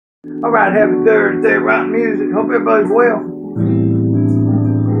Alright, happy Thursday, rock music. Hope everybody's well.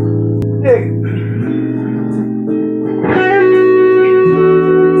 Dig it.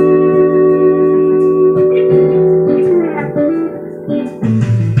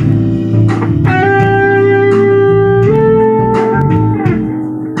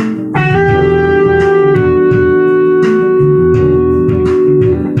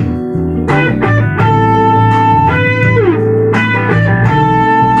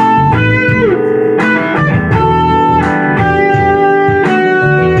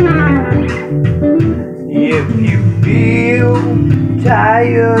 If you feel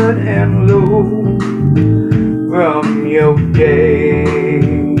tired and low from your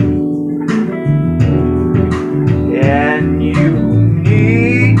day, and you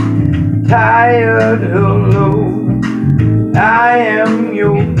need tired or low, I am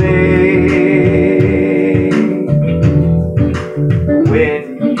your babe. When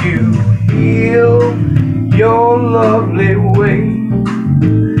you feel your lovely way,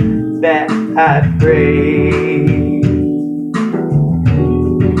 that I pray.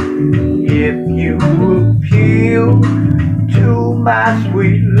 If you appeal to my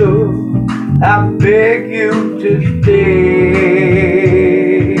sweet love, I beg you to stay.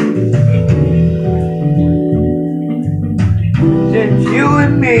 Since you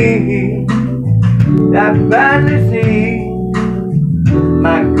and me, I finally see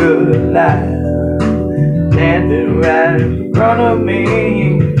my good life standing right in front of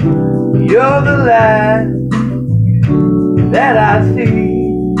me. You're the light that I see.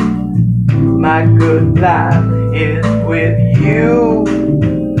 My good life is with you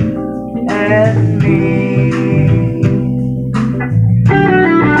and me.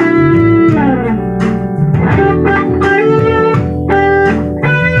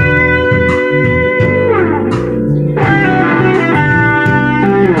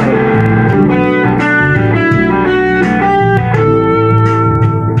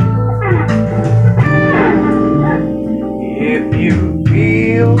 If you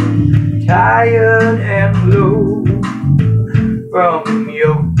feel tired and low from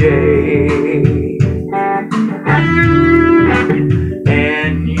your day,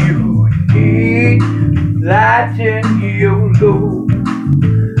 and you need light in your low,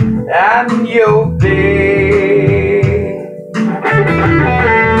 I'm your babe.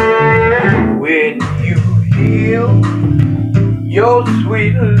 When you feel your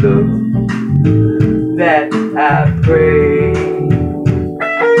sweet love, that I pray.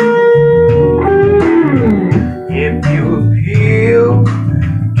 If you appeal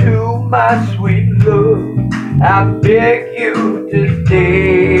to my sweet love, I beg you to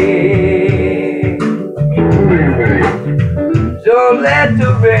stay. So let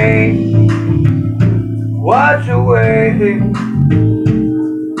the rain wash away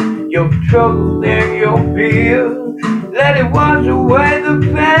your troubles and your fears. Let it wash away the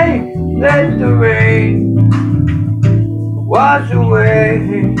pain. Let the rain wash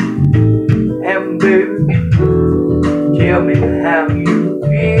away. And baby, tell me how you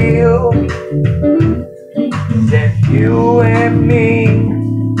feel. Since you and me,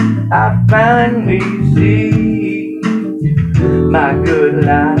 I finally see my good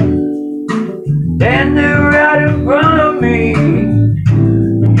life standing right in front of me.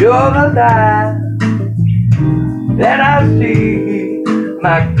 You're the light that I see.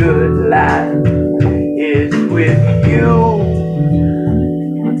 My good life is with you.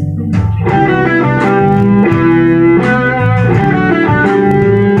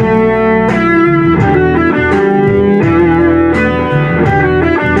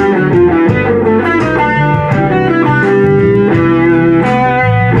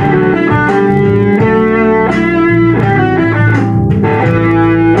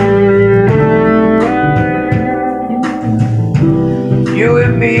 You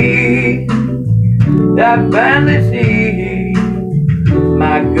and me, I finally see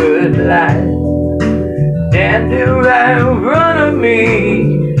my good life standing right in front of me.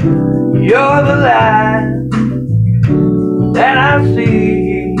 You're the light that I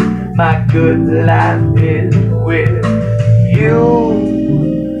see. My good life is with you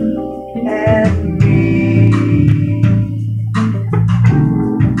and me.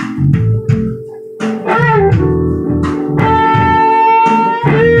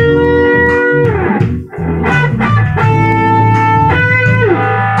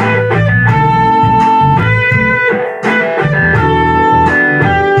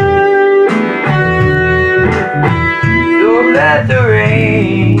 Let the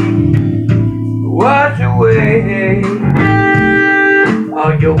rain wash away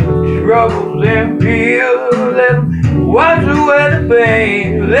all your troubles and fears. Let them wash away the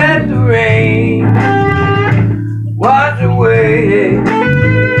pain, let the rain wash away.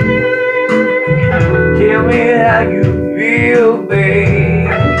 Tell me how you feel, babe.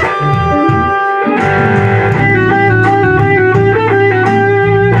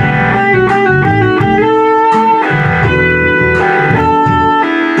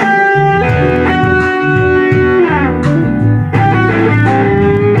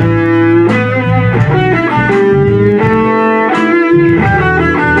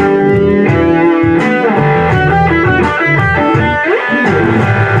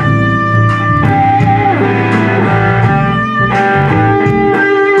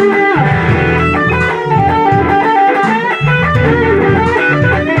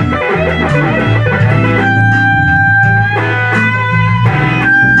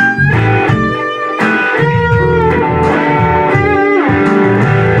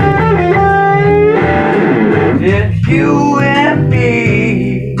 Since you and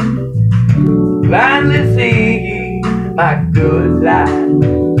me finally see my good life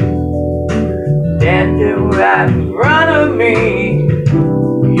standing right in front of me,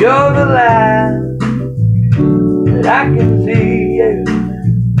 you're the light that I can see.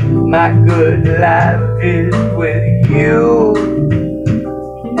 My good life is with you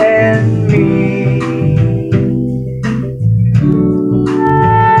and me.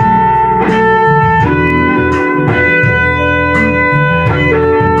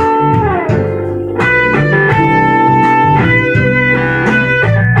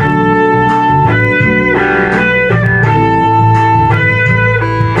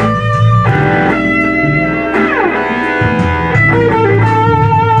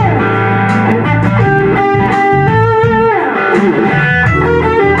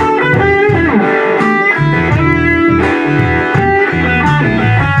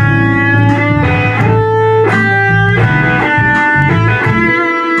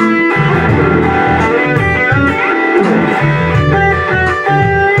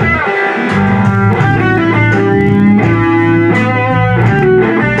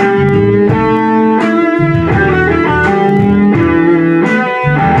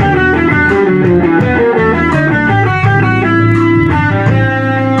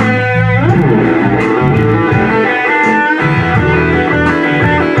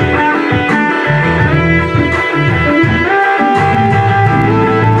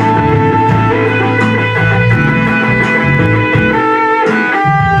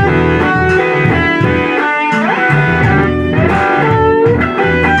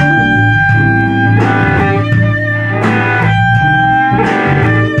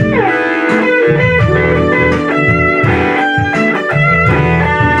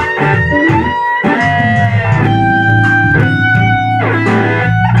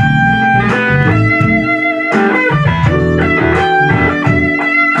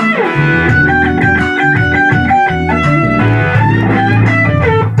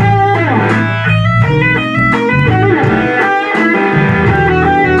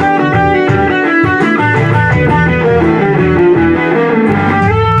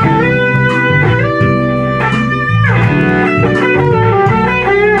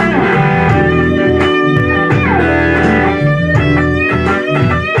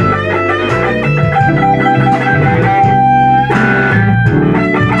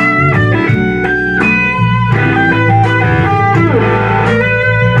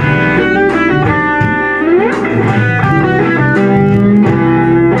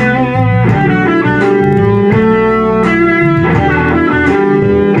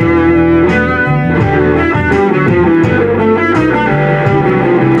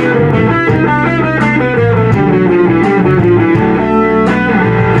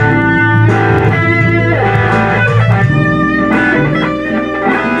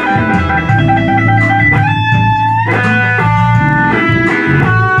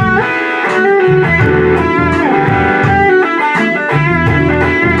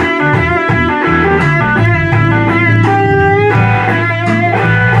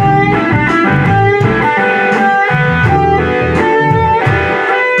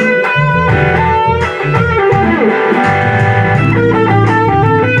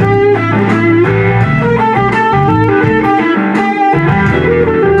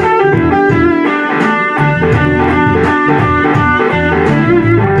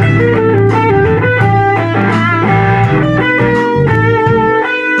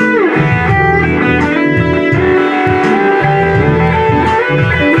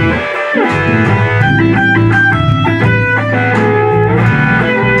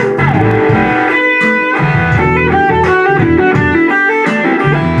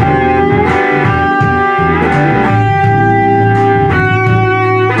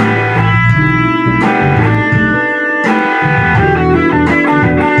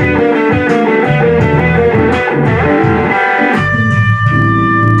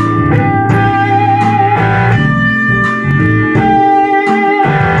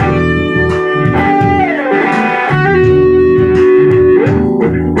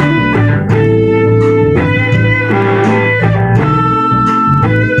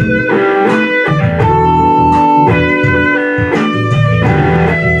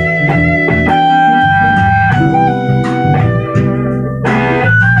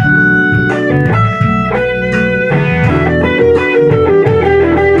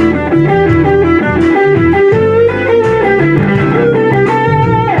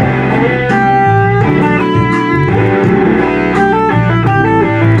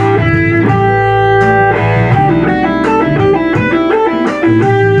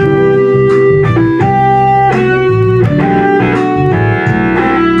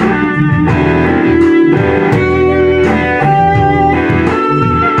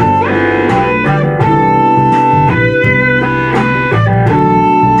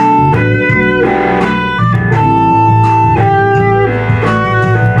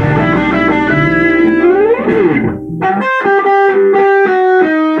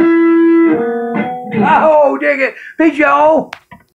 Peace, y'all.